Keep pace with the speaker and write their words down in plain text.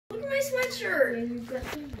my sweatshirt. Yeah, you got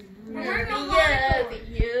I'm wearing a monocle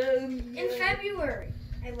in February.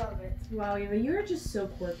 I love it. Wow, Eva, you're just so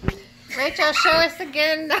quirky. Rachel, show us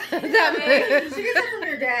again that She move. gets that from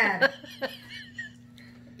your dad.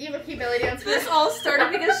 Eva, keep belly dance. This all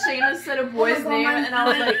started because Shayna said a boy's name, and I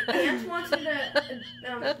was like, Aunt wants me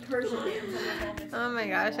to Persian dance. Oh my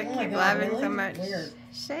gosh, I Oh my keep God, laughing really? so much. Weird.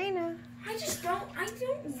 Shayna. I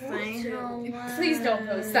don't want to. Please don't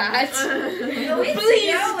post that. No, it's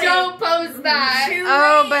Please going. don't post that. Too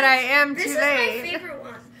Oh, late. but I am This too is my late. favorite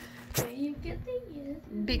one. You get the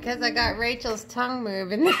Because I got Rachel's tongue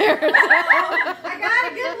move in there. I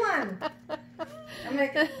got a good one. I'm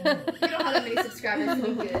like, You don't have that many subscribers to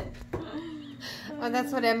be good. Oh,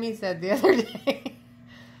 that's what Emmy said the other day.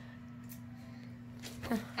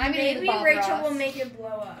 I'm gonna Maybe Bob Rachel Ross. will make it blow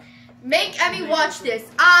up. Make Emmy watch this.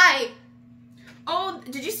 I oh,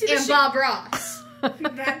 did you see the am Bob Ross.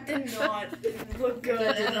 That did not look good That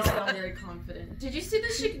at didn't all. sound very confident. Did you see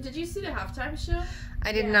the Did you see the halftime show?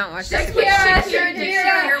 I did not watch Shakira, that. Shakira.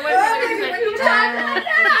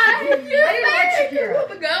 I didn't like Shakira.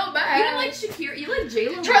 Go back. You don't like Shakira. You like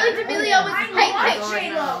J-Lo. Charlie D'Amelio was I hey, love hey,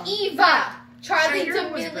 J-Lo. Eva. Charlie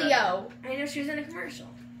Shakira was D'Amelio. I know she was in a commercial.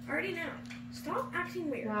 I already know. Stop acting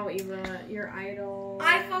weird. Wow, Eva, your idol.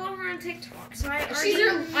 I follow her on TikTok, so I already She's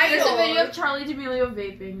your There's a idol. video of Charlie D'Amelio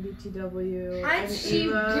vaping, BTW. I- and She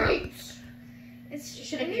Eva. great. It's, I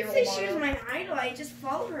Shouldn't be didn't your say she role was my idol. I just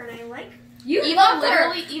follow her and I like her. You Eva love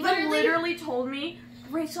her. literally told me,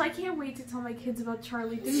 Rachel, I can't wait to tell my kids about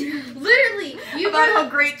Charlie D'Amelio. Literally, you About were how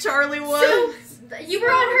great Charlie was. so you were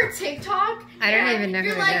on her TikTok. I don't and even know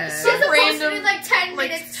You're who like, that she's is. supposed to Random, in like 10 like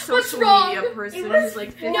minutes. What's social wrong? media person It was who's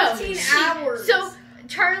like 14 15. hours. So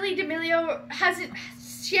Charlie D'Amelio hasn't.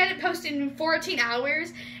 She hadn't posted in 14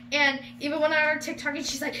 hours, and Eva went on her TikTok and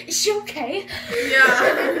she's like, "Is she okay?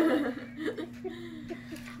 Yeah.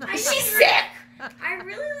 Is she sick?" I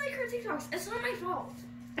really like her TikToks. It's not my fault.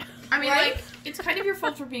 I mean, Right? like, it's kind of your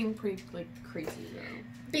fault for being pretty, like, crazy, though.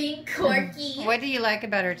 Being quirky. What do you like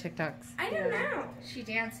about her TikToks? I don't know. She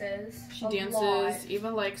dances. She a dances. lot. Eva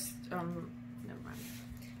likes, never mind.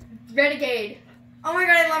 Renegade. Oh my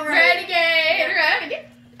god, I love her. Renegade.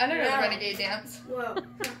 I don't know No. the Renegade dance. Whoa.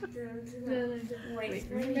 Wait.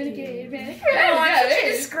 Renegade. No, I'm such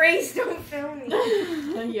a disgrace. Don't film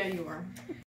me. Yeah, you are.